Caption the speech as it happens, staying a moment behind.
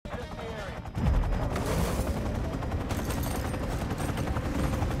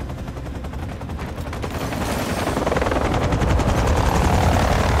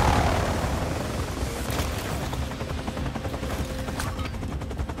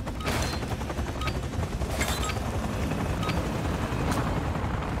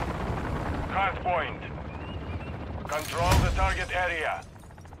target area.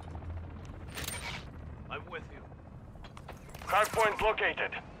 I'm with you. Hardpoint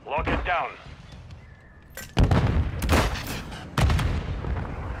located. Lock it down.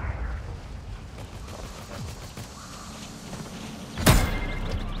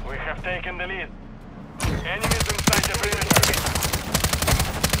 We have taken the lead. Enemies inside the perimeter.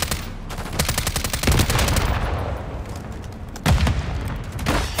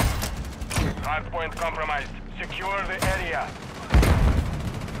 Hardpoint compromised. Secure the area.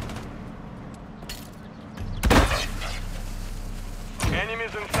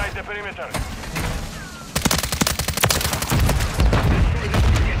 Enemies inside the perimeter.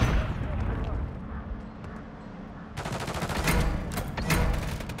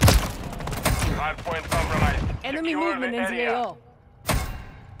 Hardpoint compromised. Enemy Secure movement the in area. ZAO.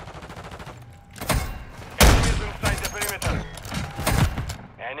 Enemies inside the perimeter.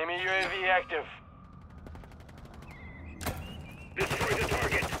 Enemy UAV active. Destroy the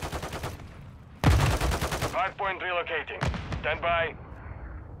target. Hardpoint relocating. Stand by.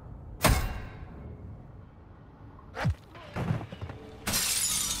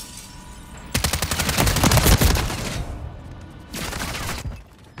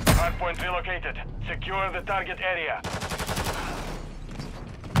 Hardpoint relocated. Secure the target area.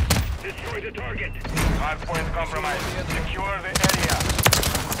 Destroy the target. Hardpoint compromised. Secure the area.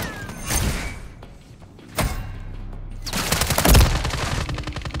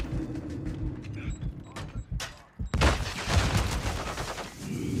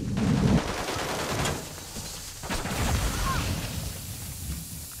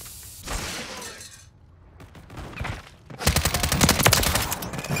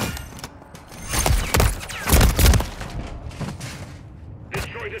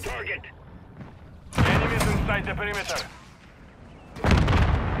 Destroy the target. Enemies inside the perimeter.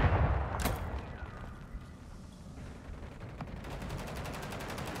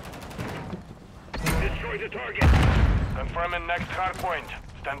 Destroy the target. Confirming next hardpoint.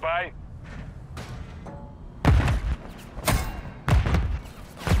 Stand by.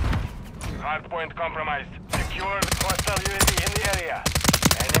 Hardpoint compromised. Secure the hostile UAV in the area.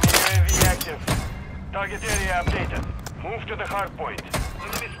 Enemy UAV active. Target area updated. Move to the hardpoint.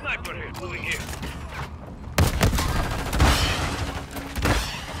 Enemy sniper here. Moving here.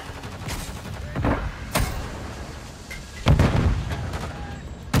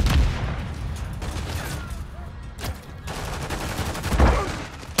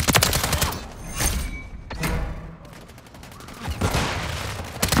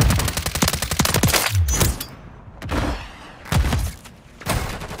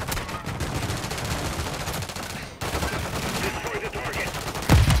 Destroy the target.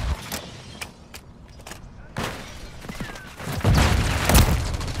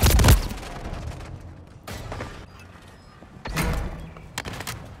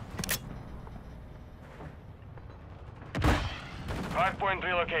 Hardpoint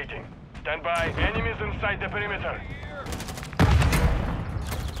relocating. Stand by. Enemies inside the perimeter.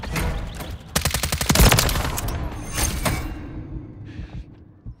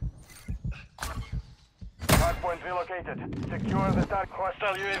 Hardpoint relocated. Secure the target.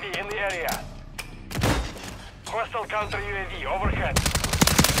 Hostile UAV in the area. Hostile counter UAV overhead.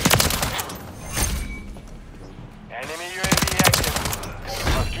 Enemy UAV active.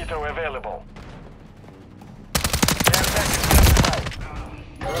 Mosquito available. Air package standing by.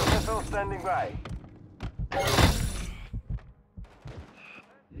 Your vessel standing by.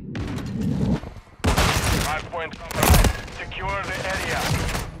 Hardpoint compromised. Secure the area.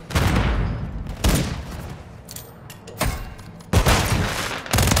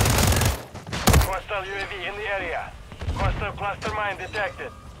 Hostile UAV in the area. Hostile cluster mine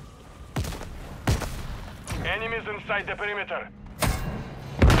detected. Enemies inside the perimeter.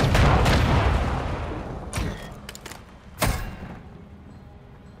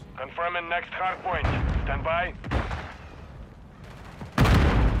 Confirming next hardpoint. Stand by.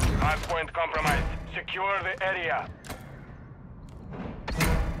 Hardpoint compromised. Secure the area.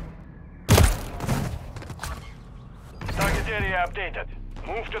 Target area updated.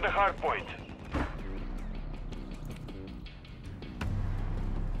 Move to the hardpoint.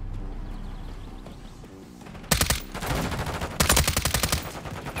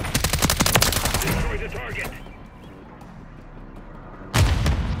 Destroy the target.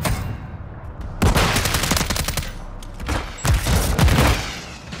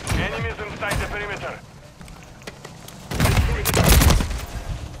 Enemies inside the perimeter. Destroy the target.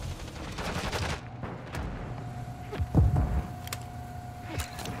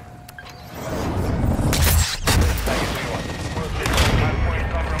 Hardpoint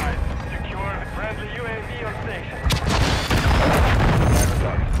compromised. Secure the friendly UAV on station.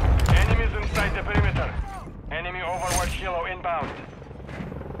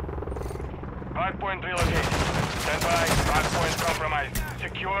 Hardpoint relocated. Stand by. Hardpoint compromised.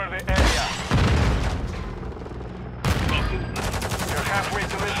 Secure the area. You're halfway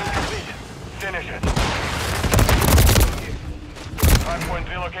to mission complete. Finish it. Hardpoint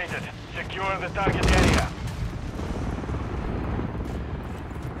relocated. Secure the target area.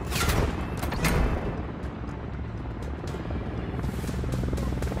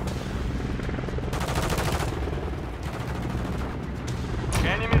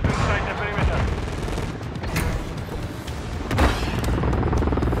 Enemies inside the perimeter.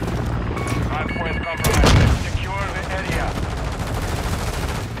 Hardpoint compromised. Secure the area.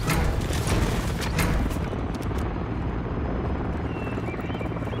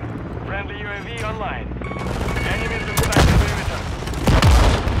 Friendly UAV online. Enemies inside the perimeter.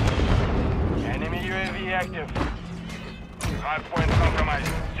 Enemy UAV active. Hardpoint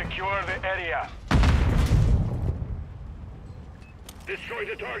compromised. Secure the area. Destroy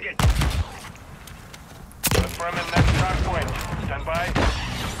the target. Confirming next hardpoint. Stand by.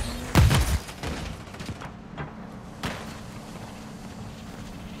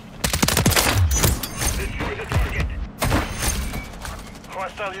 Destroy the target.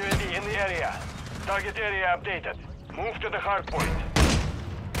 Hostile UAV in the area. Target area updated. Move to the hardpoint.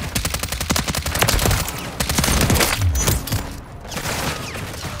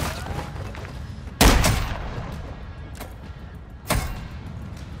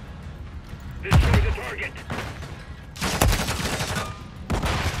 Destroy the target.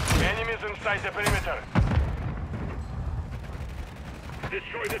 Enemies inside the perimeter.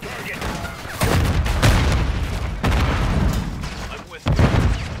 Destroy the target. I'm with you.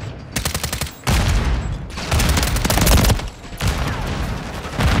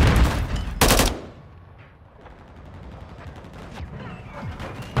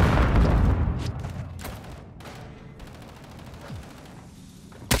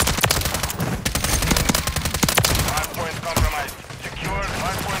 Hardpoint compromised. Secured.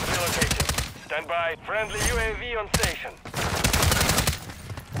 Hardpoint relocated. Stand by. Friendly UAV on station.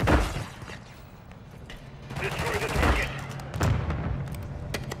 Destroy the target.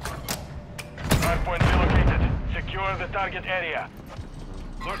 Hardpoint relocated. Secure the target area.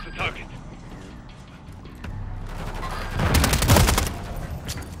 Mark the target.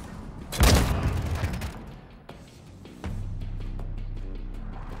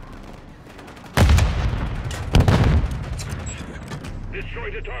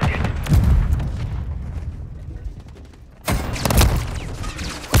 Destroy the target.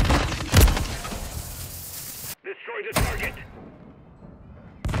 Destroy the target.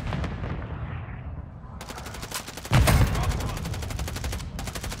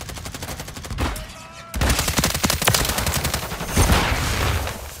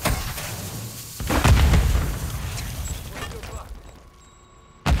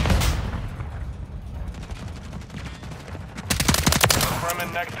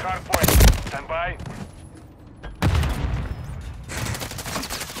 Confirming next hardpoint. Stand by.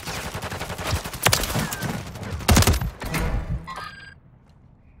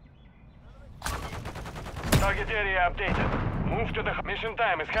 Target area updated. Move to the mission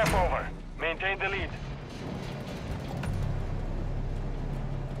time is half over. Maintain the lead.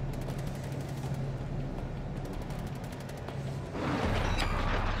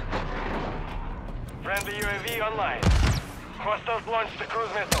 Friendly UAV online. Hostiles launched the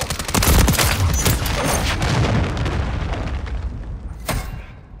cruise missile.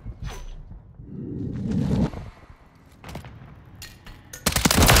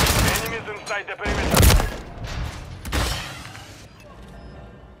 Enemies inside the perimeter.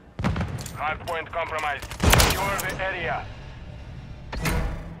 Hardpoint compromised. Secure the area.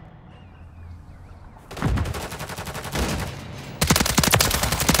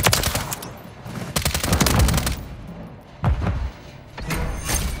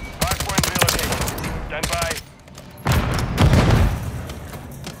 Hardpoint relocated. Stand by.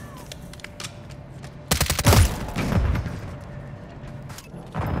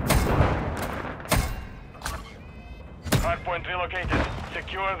 Hardpoint relocated.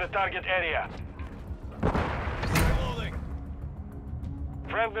 Secure the target area. Reloading.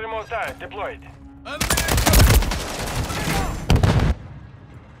 Friendly remote turret deployed.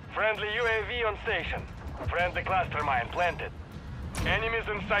 Friendly UAV on station. Friendly cluster mine planted. Enemies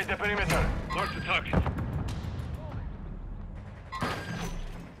inside the perimeter. Mark the target.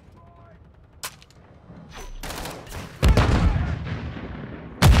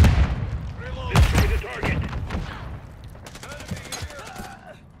 Destroy the target.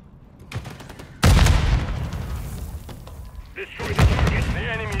 Destroy the target. The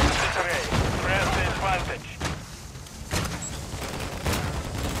enemy is disarray. Press the advantage.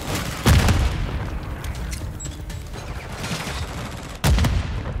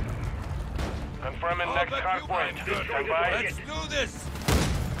 Hardpoint, Destroy stand the by. target. Let's do this!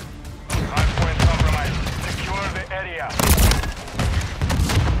 Hardpoint compromised. Secure the area.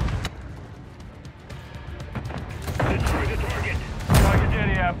 Destroy the target. Target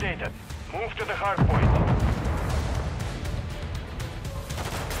area updated. Move to the hardpoint.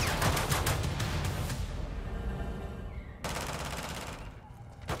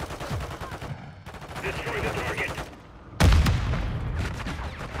 Destroy the target.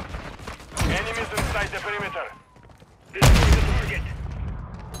 Enemies inside the perimeter. Destroy the target.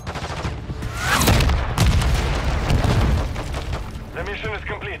 The mission is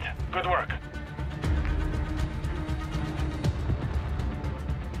complete. Good work.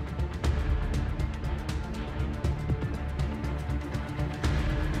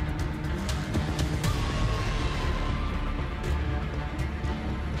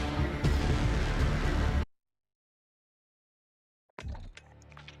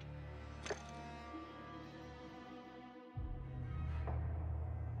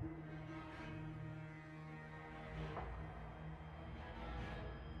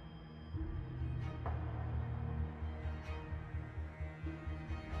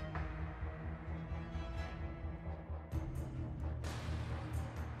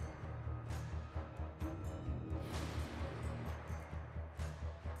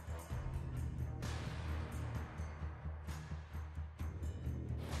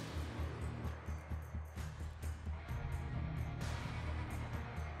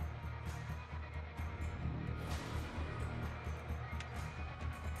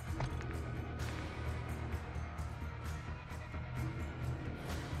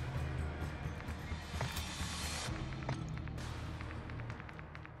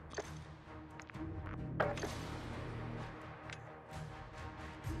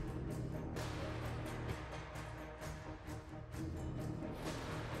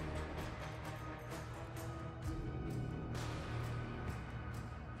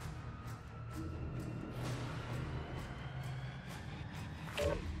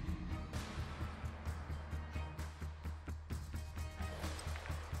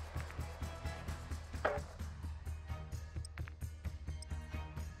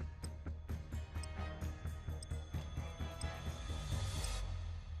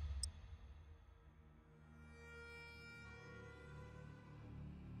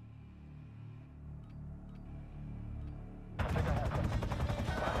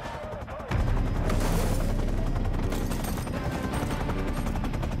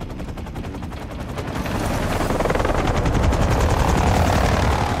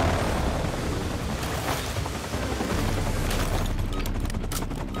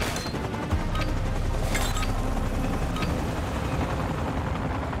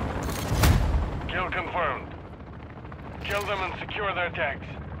 Confirmed. Kill them and secure their tags.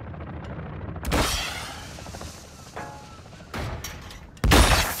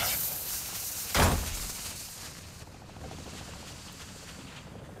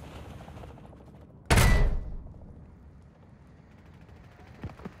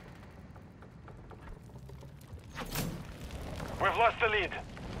 We've lost the lead.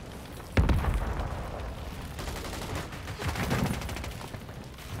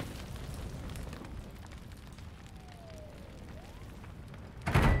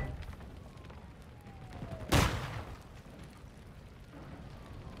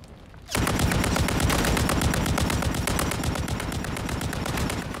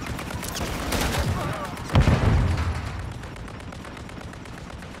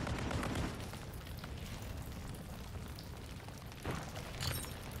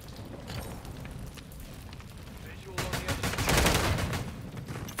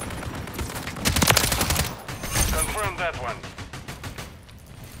 Confirm that one.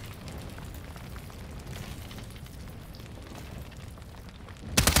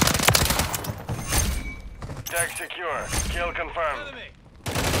 Tag secure. Kill confirmed.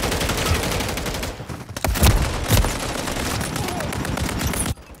 Enemy!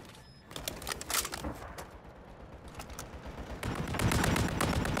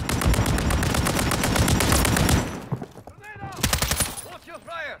 Grenade out! Watch your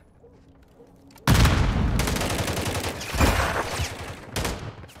fire!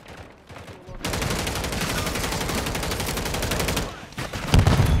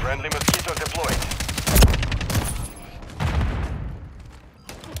 Friendly mosquito deployed.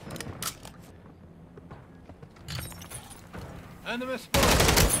 Enemy spotted!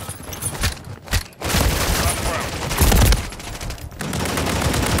 Confirmed.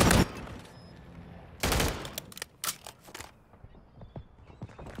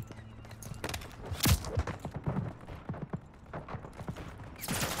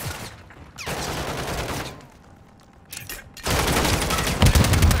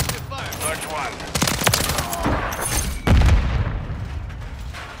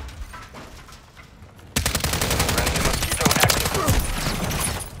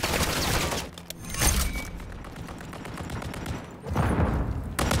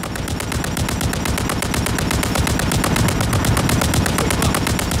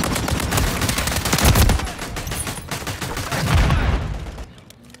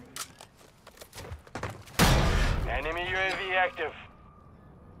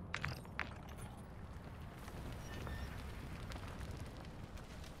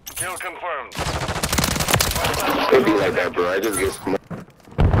 Kill confirmed. It be like that, bro. I just get smoked.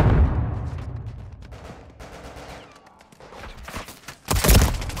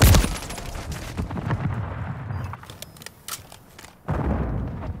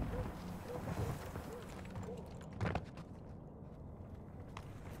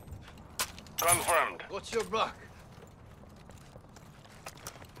 Confirmed. What's your back?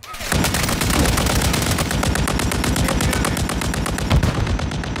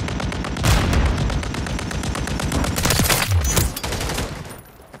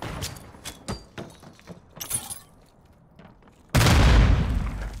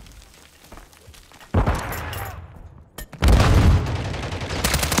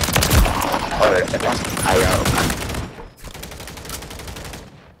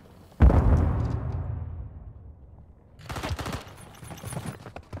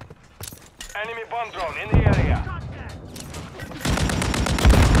 Enemy bomb drone in the area.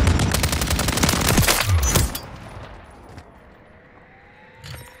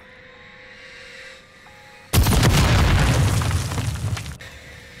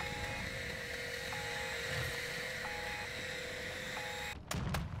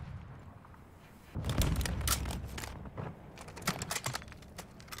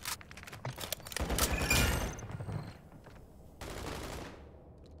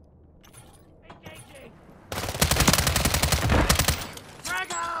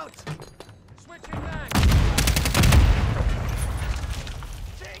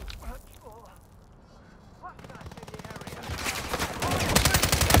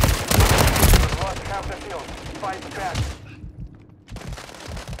 Fight back.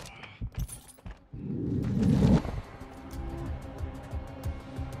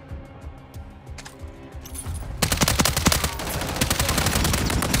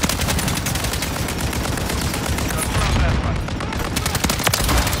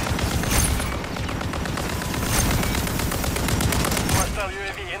 Hostile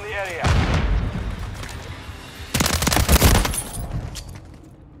UAV in the area.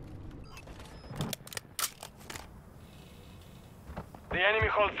 The enemy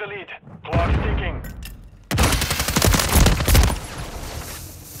holds the lead. Clock ticking.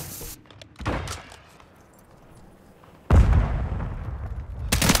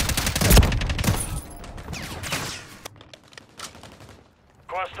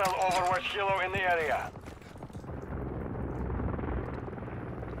 Hostile Overwatch Hilo in the area.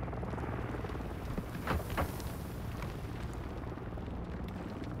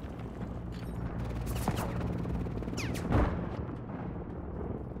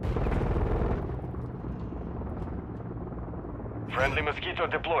 Friendly Mosquito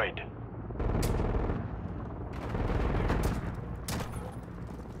deployed.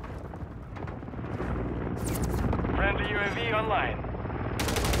 Friendly UAV online.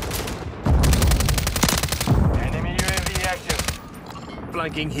 Enemy UAV active.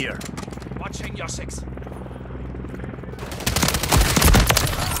 Flanking here. Watching your six.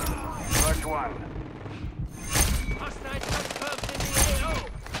 Mark one. Hostile confirmed in the AO.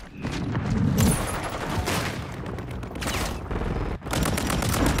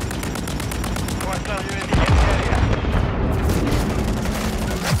 Hostile UAV in the area.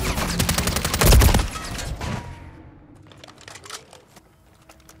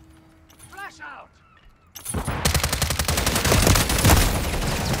 Flash out.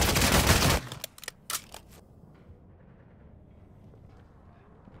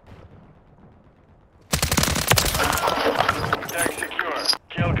 Tag secure.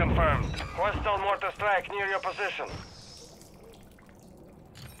 Kill confirmed. Hostile mortar strike near your position.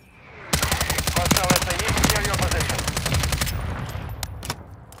 Hostile SAE near your position.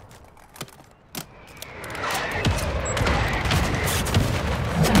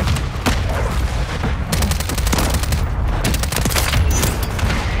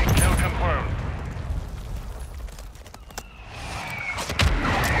 Kill confirmed.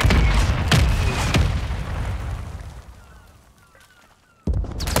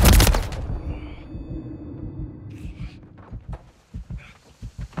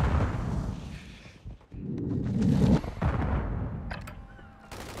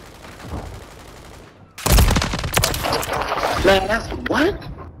 Man, that's what?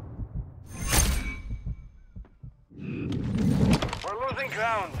 We're losing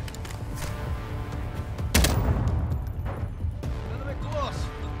ground. Enemy close.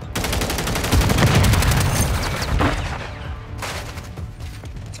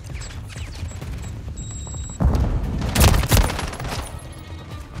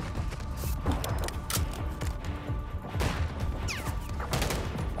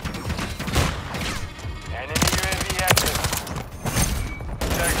 Enemy UAV active.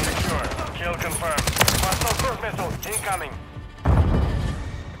 Tag secure. missile incoming.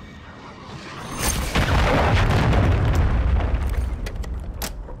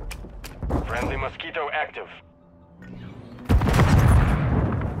 Friendly mosquito active.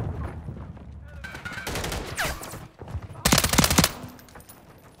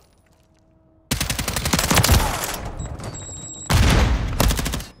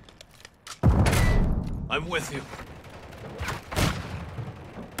 I'm with you.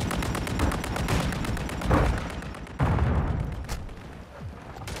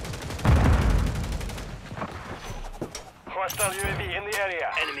 Hostile UAV in the area.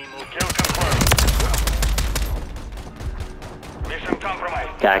 Enemy movement. Kill confirmed. Mission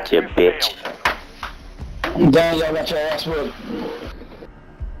compromised. Gotcha, We bitch. failed. Damn, y'all got your ass whooped.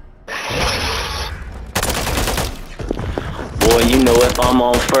 Boy, you know if I'm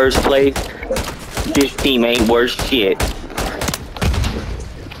on first place, this team ain't worth shit.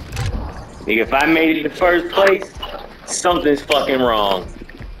 Nigga, if I made it to first place, something's fucking wrong.